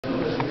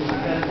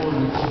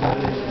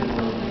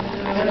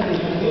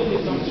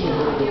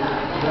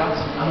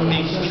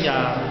Things which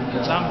are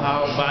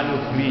somehow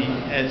valued me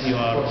as you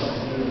are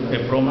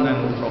a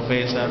prominent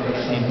professor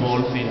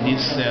involved in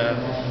this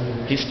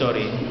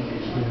history.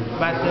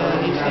 But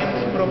it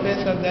seems,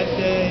 Professor, that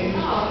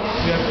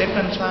you have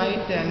taken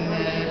side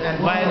and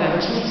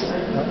violence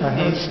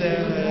is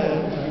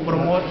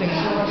promoting,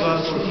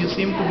 because you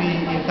seem to be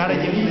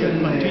encouraging the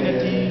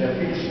continuity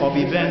of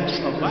events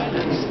of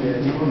violence.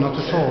 Not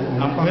at all.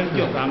 I'm Kuel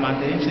Jok. I'm at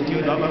the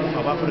Institute of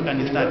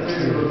African Studies,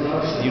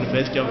 the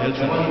University of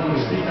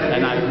Helsinki,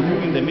 and I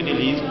grew in the Middle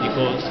East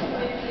because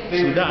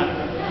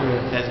Sudan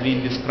has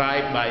been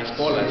described by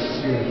scholars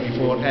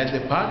before as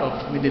a part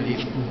of Middle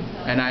East,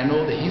 and I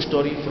know the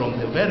history from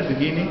the very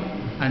beginning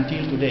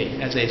until today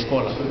as a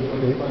scholar.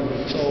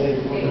 So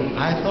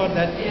I thought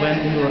that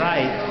when you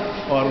write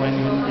or when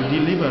you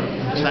deliver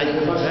such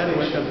a very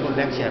wonderful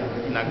lecture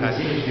in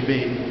academic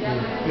debate,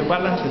 you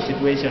balance the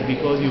situation,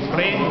 because you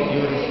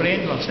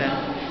refrain yourself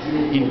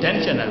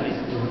intentionally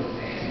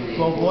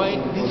to avoid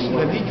this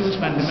religious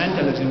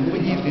fundamentalism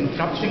which is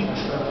interrupting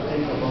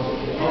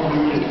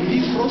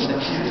this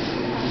process.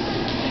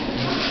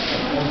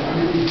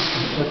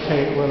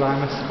 Okay, well,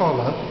 I'm a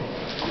scholar,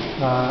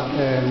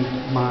 and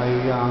my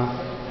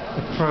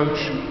approach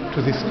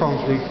to this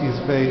conflict is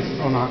based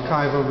on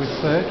archival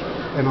research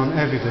and on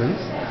evidence.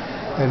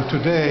 And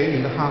today,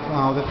 in the half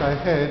hour that I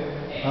had,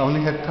 I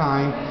only had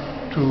time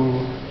to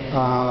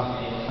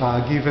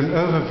give an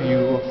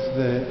overview of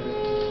the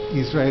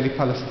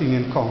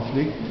Israeli-Palestinian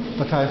conflict,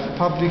 but I've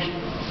published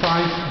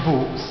 5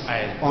 books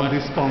on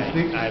this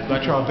conflict,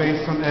 which are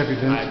based on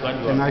evidence,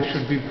 and I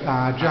should be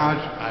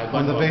judged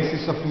on the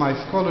basis of my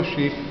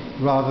scholarship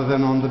rather than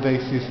on the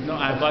basis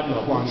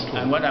of one.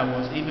 And what I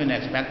was even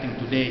expecting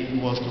today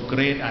was to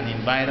create an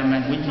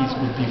environment which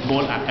could be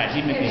called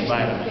academic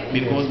environment,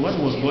 because what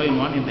was going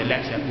on in the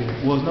lecture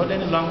was not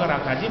any longer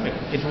academic.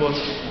 It was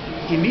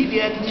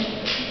immediately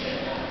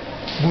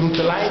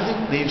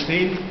brutalizing the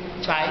Israeli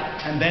side,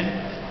 and then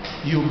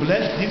you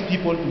bless these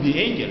people to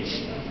be angels.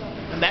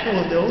 And that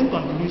was the whole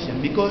conclusion,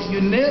 because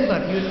you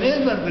never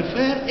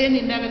refer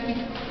any negative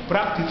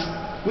practice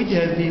which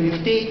has been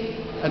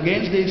staged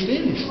against the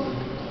Israelis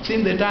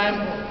since the time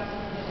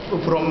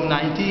from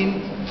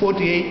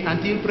 1948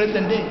 until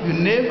present day. You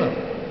never.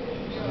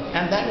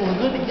 And that was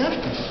not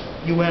justice.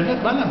 You were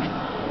not balanced.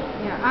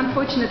 Yeah,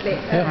 unfortunately.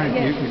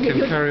 You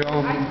can carry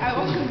on. I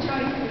also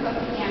joined because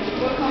we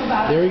can't work on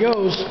balance. There he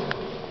goes.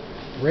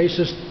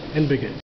 Racist and bigot.